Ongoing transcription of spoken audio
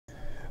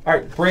All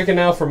right, breaking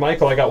now for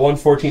Michael. I got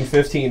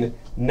 1/14/15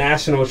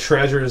 National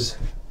Treasures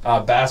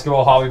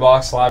basketball hobby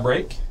box slab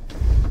break.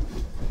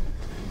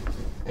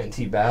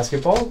 NT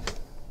basketball.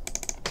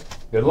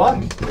 Good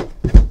luck.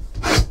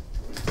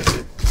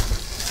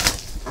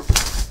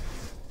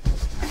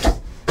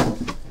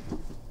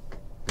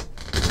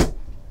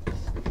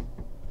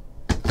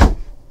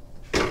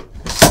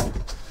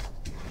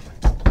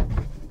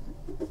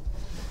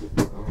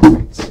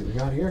 Let's see what we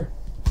got here.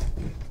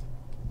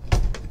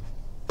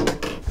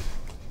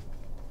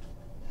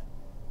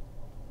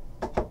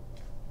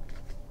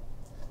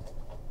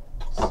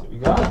 Let's see what we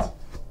got.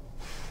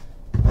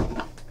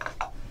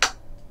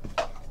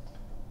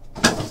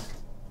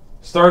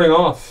 Starting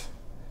off,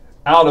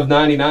 out of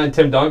 99,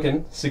 Tim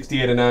Duncan.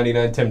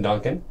 68/99, Tim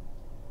Duncan.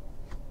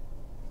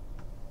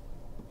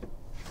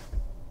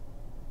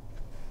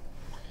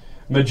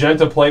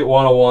 Magenta plate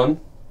 101,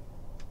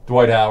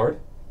 Dwight Howard.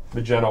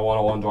 Magenta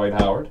 101, Dwight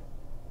Howard.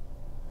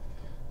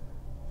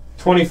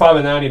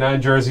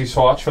 25/99 jersey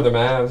swatch for the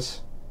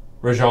Mavs,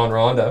 Rajon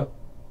Rondo.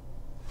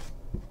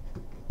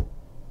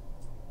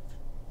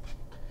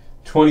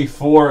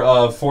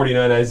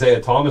 24/49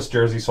 Isaiah Thomas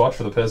jersey swatch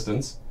for the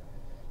Pistons.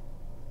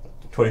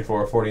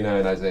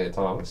 24/49 Isaiah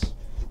Thomas.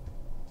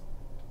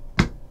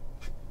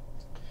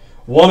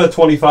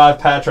 1/25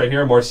 patch right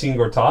here, Marcin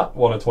Gortat,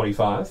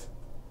 1/25.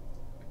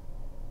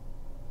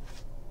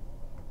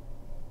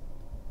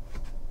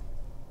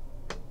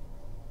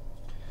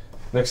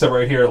 Next up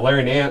right here,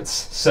 Larry Nance,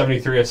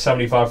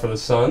 73/75 for the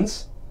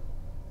Suns.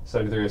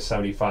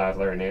 73/75,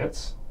 Larry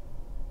Nance.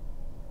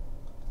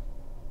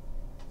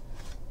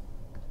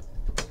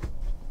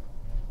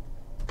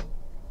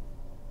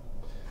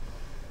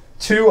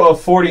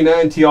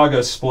 (2/49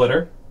 Tiago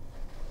Splitter.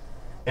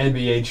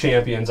 NBA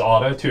Champions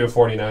auto,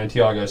 2/49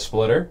 Tiago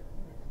Splitter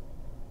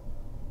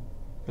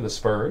for the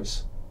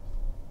Spurs.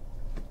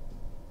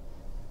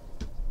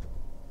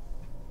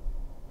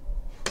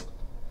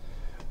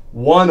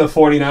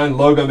 (1/49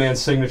 Logo Man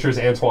Signatures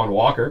Antoine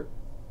Walker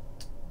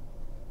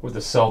with the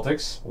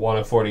Celtics.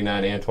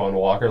 1/49 Antoine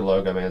Walker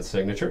Logo Man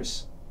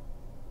Signatures.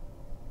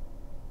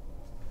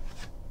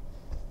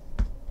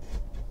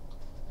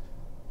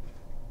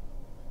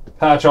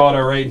 Patch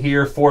auto right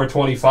here,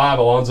 4/25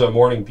 Alonzo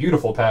Mourning.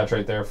 Beautiful patch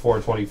right there,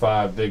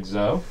 4/25 Big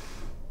Zo.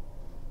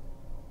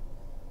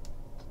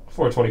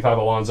 4/25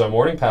 Alonzo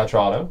Mourning, patch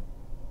auto.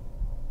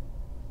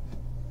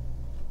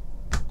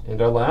 And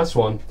our last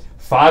one,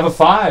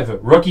 5/5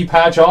 rookie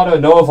patch auto,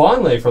 Noah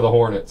Vonleh for the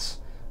Hornets.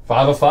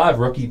 5/5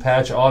 rookie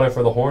patch auto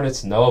for the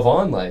Hornets, Noah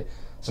Vonleh.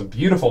 Some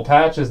beautiful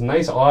patches,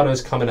 nice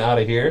autos coming out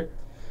of here.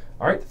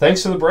 All right,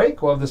 thanks for the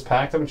break. We'll have this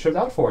packed up and shipped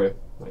out for you.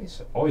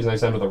 Nice. Always nice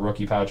to end with a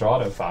rookie patch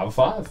auto,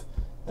 5/5.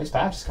 Nice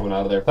patches coming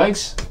out of there.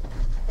 Thanks.